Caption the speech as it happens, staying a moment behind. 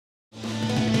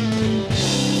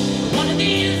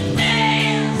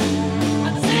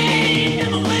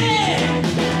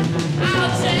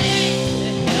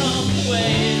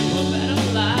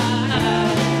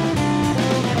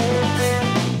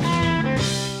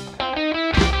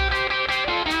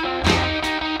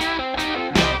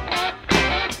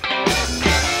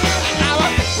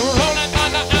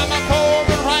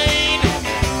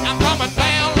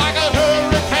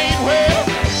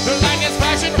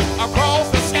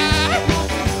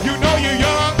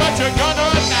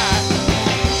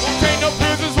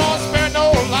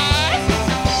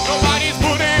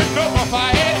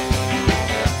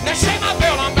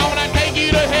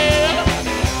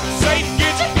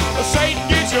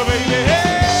you, baby,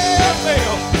 hell,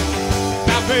 hell.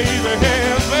 Now, baby,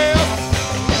 hell, hell.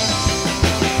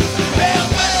 Hell,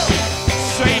 hell.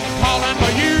 Satan calling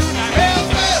for you. Now, hell,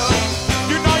 hell.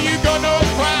 You know you're gonna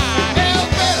cry. Hell,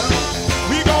 hell.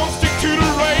 We gonna stick to the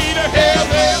radar. Hell,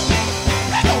 hell.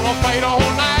 We're gonna fight all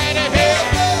night. Hell,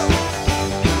 hell.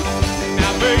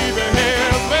 Now, baby,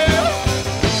 hell, hell.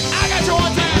 I got you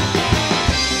one time.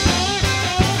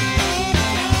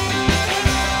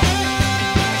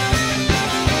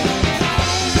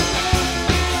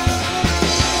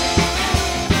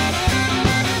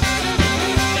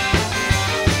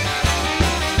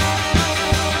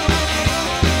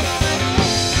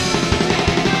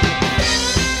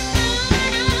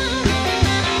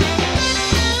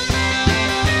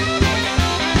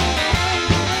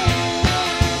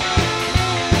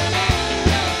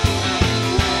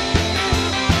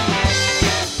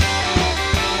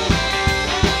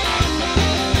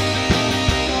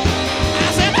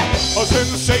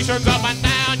 Sensations up and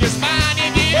down your spine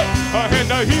again. And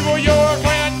the evil you're a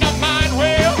friend of mine.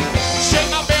 Well, shake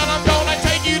my bell, I'm gonna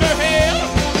take you to hell.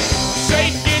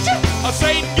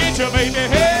 Satan get you, baby,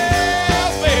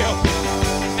 hell, hell.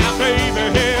 Now,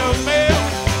 baby, hell, hell.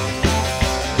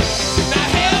 Now,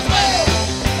 hell, hell.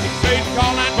 Satan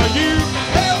calling for you.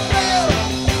 Hell, hell.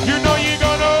 You know you're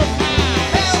gonna cry.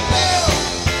 Hell, hell.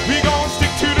 We gonna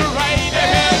stick to the right.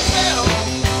 Hell, hell.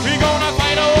 We gonna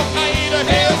fight all night.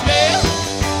 Hell, hell.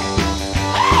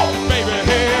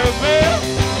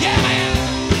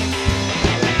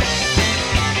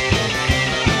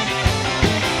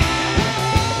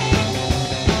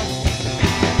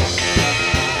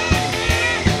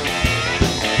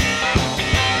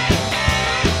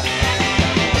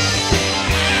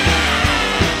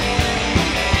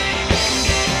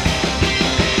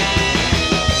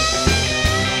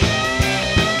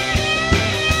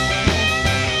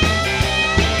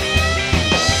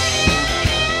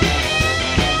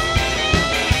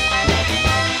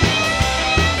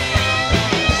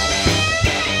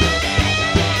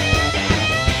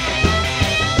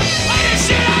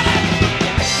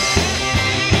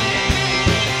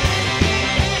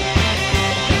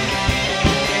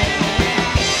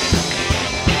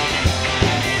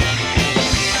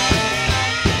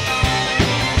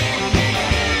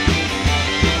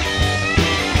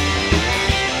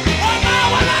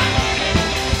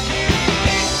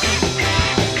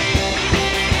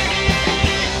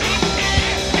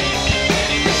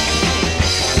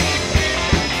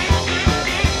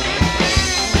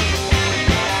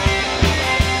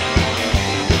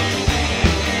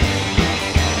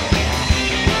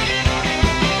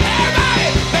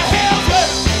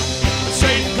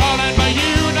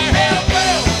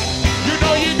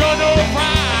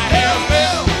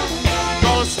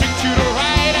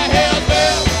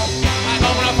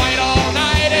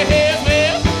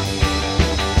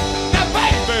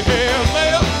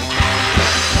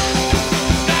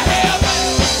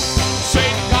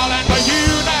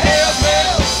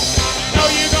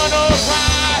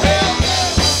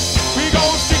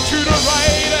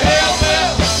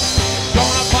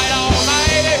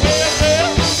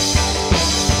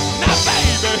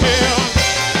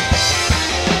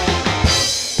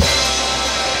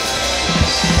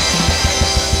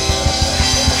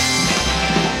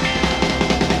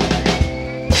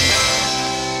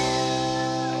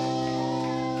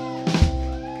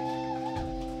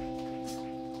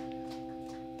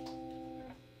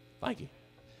 Thank you.